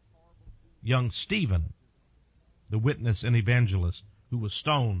as young Stephen, the witness and evangelist, who was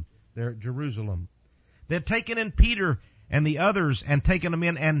stoned there at Jerusalem. They had taken in Peter and the others and taken them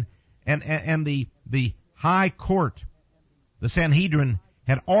in, and the high court, the Sanhedrin,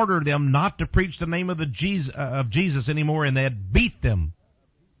 had ordered them not to preach the name of Jesus anymore, and they had beat them.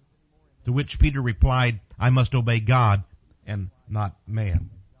 To which Peter replied, I must obey God and not man.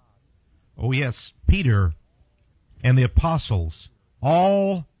 Oh yes, Peter and the apostles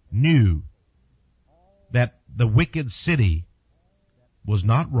all knew that the wicked city was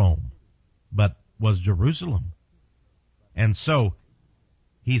not Rome, but was Jerusalem. And so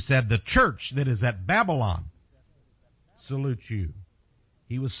he said, the church that is at Babylon salutes you.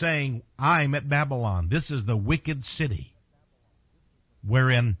 He was saying, I'm at Babylon. This is the wicked city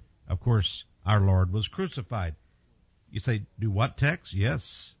wherein, of course, our Lord was crucified. You say, do what, Texe?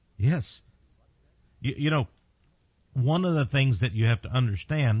 Yes. You know, one of the things that you have to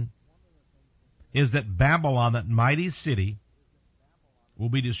understand is that Babylon, that mighty city, will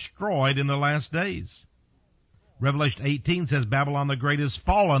be destroyed in the last days. Revelation 18 says Babylon the Great is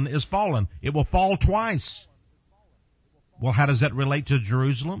fallen. It will fall twice. Well, how does that relate to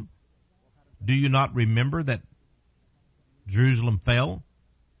Jerusalem? Do you not remember that Jerusalem fell,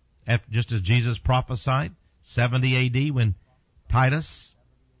 just as Jesus prophesied, 70 A.D., when Titus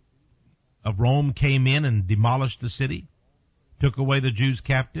of Rome came in and demolished the city, took away the Jews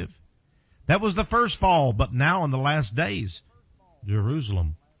captive? That was the first fall, but now in the last days,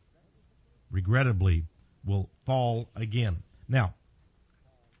 Jerusalem, regrettably, will fall again. Now,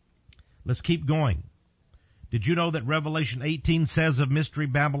 let's keep going. Did you know that Revelation 18 says of Mystery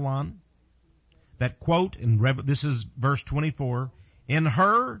Babylon, that quote, this is verse 24, in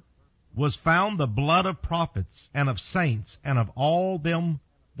her was found the blood of prophets and of saints and of all them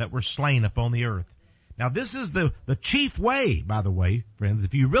that were slain upon the earth. Now this is the chief way, by the way, friends,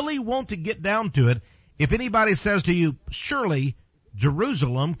 if you really want to get down to it, if anybody says to you, surely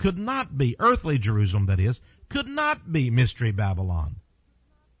Jerusalem could not be, earthly Jerusalem that is, could not be Mystery Babylon.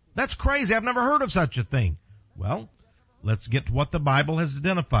 That's crazy. I've never heard of such a thing. Well, let's get to what the Bible has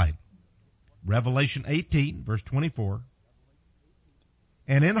identified. Revelation 18, verse 24.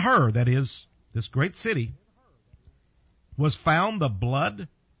 And in her, that is, this great city, was found the blood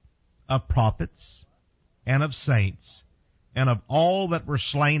of prophets and of saints and of all that were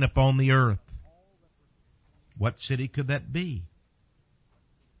slain upon the earth. What city could that be?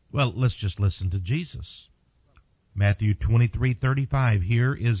 Well, let's just listen to Jesus. Matthew 23:35.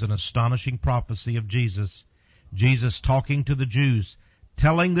 Here is an astonishing prophecy of Jesus. Jesus talking to the Jews,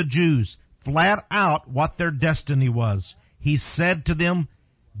 telling the Jews flat out what their destiny was. He said to them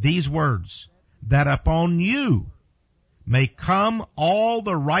these words, that upon you may come all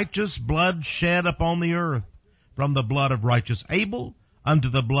the righteous blood shed upon the earth, from the blood of righteous Abel unto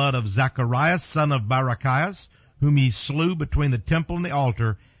the blood of Zacharias, son of Barachias, whom ye slew between the temple and the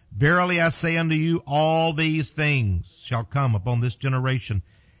altar. Verily I say unto you, all these things shall come upon this generation.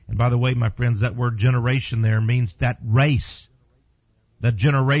 And by the way, my friends, that word generation there means that race. The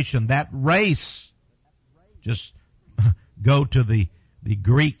generation, that race. Just go to the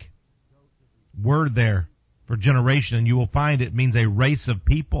Greek word there for generation, and you will find it means a race of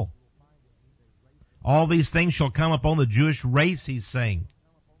people. All these things shall come upon the Jewish race, he's saying.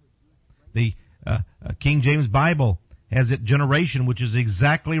 The King James Bible has it generation, which is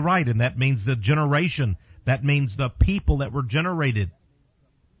exactly right, and that means the generation. That means the people that were generated.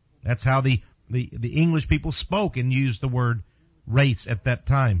 That's how the English people spoke and used the word race at that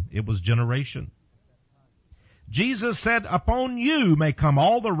time. It was generation. Jesus said, upon you may come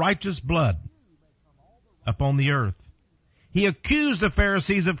all the righteous blood upon the earth. He accused the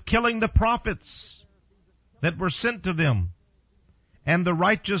Pharisees of killing the prophets that were sent to them. and the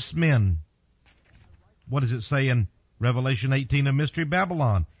righteous men. What does it say in Revelation 18 of Mystery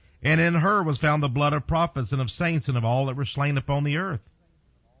Babylon? And in her was found the blood of prophets and of saints and of all that were slain upon the earth.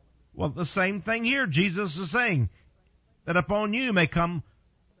 Well, the same thing here. Jesus is saying that upon you may come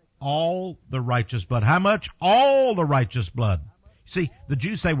all the righteous blood. How much? All the righteous blood. See, the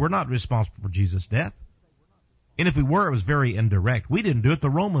Jews say we're not responsible for Jesus' death. And if we were, it was very indirect. We didn't do it. The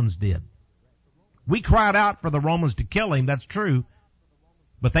Romans did. We cried out for the Romans to kill him. That's true.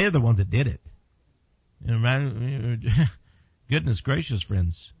 But they're the ones that did it. Goodness gracious,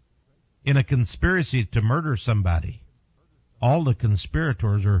 friends. In a conspiracy to murder somebody, all the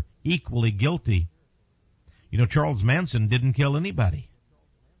conspirators are equally guilty. You know, Charles Manson didn't kill anybody.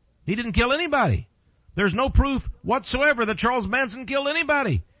 He didn't kill anybody. There's no proof whatsoever that Charles Manson killed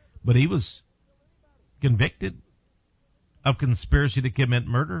anybody. But he was convicted of conspiracy to commit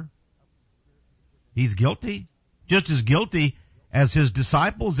murder. He's guilty. Just as guilty as his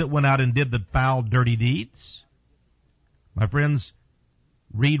disciples that went out and did the foul, dirty deeds. My friends,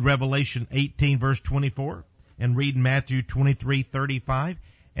 read Revelation 18 verse 24 and read Matthew 23:35,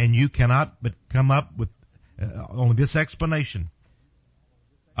 and you cannot but come up with only this explanation.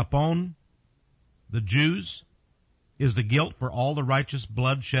 Upon the Jews is the guilt for all the righteous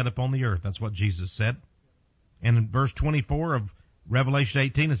blood shed upon the earth. That's what Jesus said. And in verse 24 of Revelation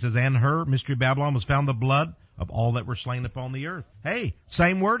 18, it says, and her, Mystery Babylon, was found the blood of all that were slain upon the earth. Hey,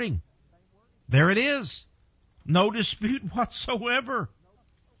 same wording. There it is. No dispute whatsoever.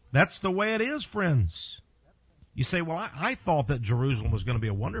 That's the way it is, friends. You say, well, I thought that Jerusalem was going to be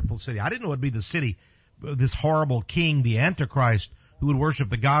a wonderful city. I didn't know it would be the city, this horrible king, the Antichrist, who would worship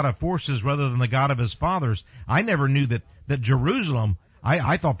the God of forces rather than the God of his fathers. I never knew that Jerusalem,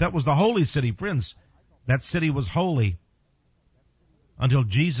 I thought that was the holy city. Friends, that city was holy until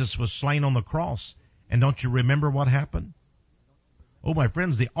Jesus was slain on the cross. And don't you remember what happened? Oh, my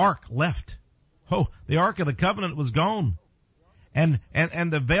friends, the ark left. Oh, the ark of the covenant was gone. And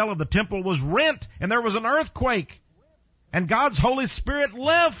the veil of the temple was rent, and there was an earthquake. And God's Holy Spirit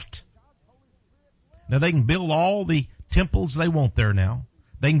left. Now they can build all the temples they want there now.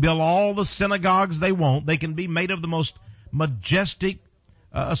 They can build all the synagogues they want. They can be made of the most majestic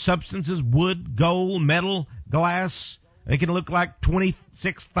substances, wood, gold, metal, glass. They can look like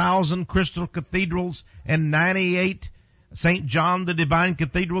 26,000 crystal cathedrals and 98 St. John the Divine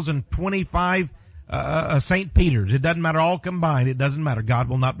cathedrals and 25 St. Peter's. It doesn't matter, all combined. It doesn't matter. God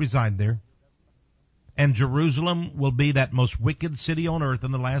will not reside there. And Jerusalem will be that most wicked city on earth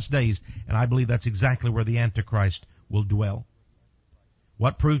in the last days. And I believe that's exactly where the Antichrist will dwell.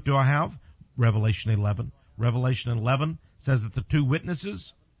 What proof do I have? Revelation 11. Revelation 11 says that the two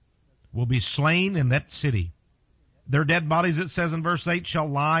witnesses will be slain in that city. Their dead bodies, it says in verse 8, shall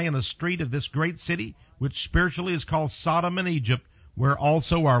lie in the street of this great city, which spiritually is called Sodom and Egypt, where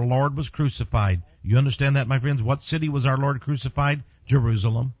also our Lord was crucified. You understand that, my friends? What city was our Lord crucified?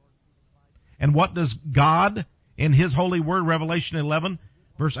 Jerusalem. And what does God, in His holy word, Revelation 11,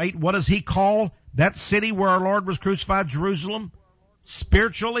 verse 8, what does He call that city where our Lord was crucified, Jerusalem?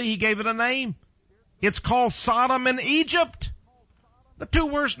 Spiritually, He gave it a name. It's called Sodom and Egypt. The two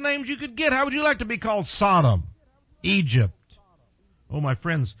worst names you could get. How would you like to be called? Sodom, Egypt. Oh, my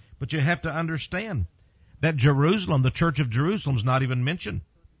friends, but you have to understand that Jerusalem, the church of Jerusalem, is not even mentioned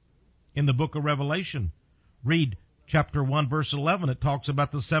in the book of Revelation. Read chapter 1, verse 11. It talks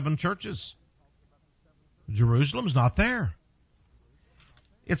about the 7 churches. Jerusalem's not there.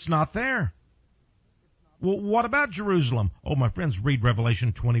 It's not there. Well, what about Jerusalem? Oh, my friends, read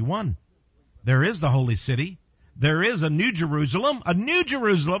Revelation 21. There is the holy city. There is a new Jerusalem,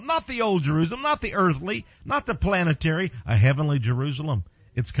 not the old Jerusalem, not the earthly, not the planetary, a heavenly Jerusalem.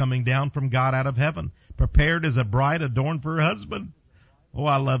 It's coming down from God out of heaven, prepared as a bride adorned for her husband. Oh,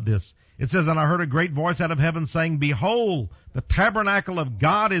 I love this. It says, and I heard a great voice out of heaven saying, behold, the tabernacle of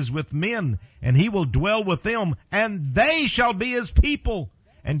God is with men, and He will dwell with them, and they shall be His people,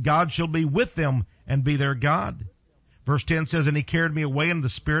 and God shall be with them and be their God. Verse 10 says, and He carried me away in the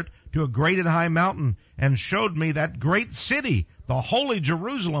Spirit to a great and high mountain, and showed me that great city, the holy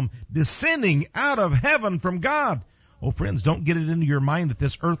Jerusalem, descending out of heaven from God. Oh, friends, don't get it into your mind that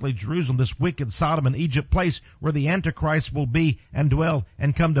this earthly Jerusalem, this wicked Sodom and Egypt place where the Antichrist will be and dwell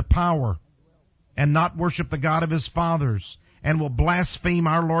and come to power and not worship the God of his fathers and will blaspheme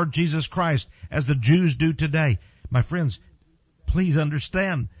our Lord Jesus Christ as the Jews do today. My friends, please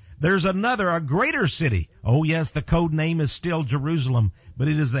understand, there's a greater city. Oh, yes, the code name is still Jerusalem, but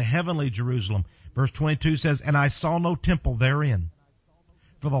it is the heavenly Jerusalem. Verse 22 says, and I saw no temple therein,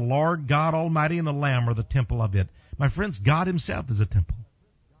 for the Lord God Almighty and the Lamb are the temple of it. My friends, God Himself is a temple.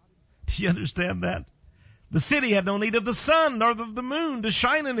 Do you understand that? The city had no need of the sun nor of the moon to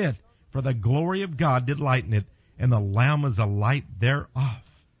shine in it, for the glory of God did lighten it, and the Lamb is the light thereof.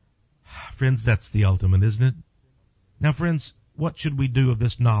 Friends, that's the ultimate, isn't it? Now, friends, what should we do of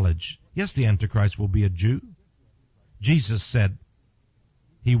this knowledge? Yes, the Antichrist will be a Jew. Jesus said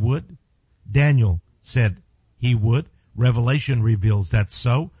he would. Daniel said he would. Revelation reveals that's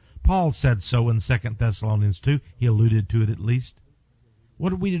so. Paul said so in 2 Thessalonians 2. He alluded to it at least.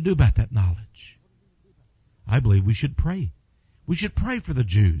 What are we to do about that knowledge? I believe we should pray. We should pray for the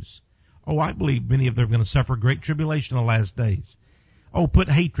Jews. Oh, I believe many of them are going to suffer great tribulation in the last days. Oh, put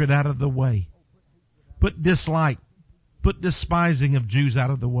hatred out of the way. Put dislike. Put despising of Jews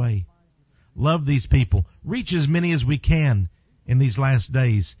out of the way. Love these people. Reach as many as we can in these last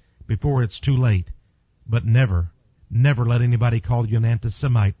days before it's too late. But never let anybody call you an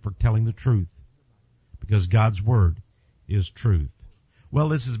anti-Semite for telling the truth. Because God's Word is truth. Well,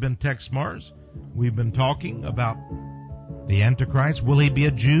 this has been Texe Mars. We've been talking about the Antichrist. Will he be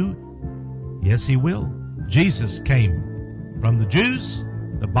a Jew? Yes, he will. Jesus came from the Jews.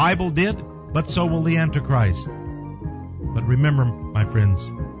 The Bible did. But so will the Antichrist. But remember, my friends,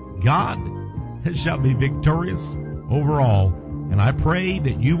 God shall be victorious over all. And I pray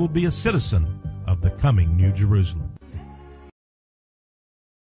that you will be a citizen of the coming New Jerusalem.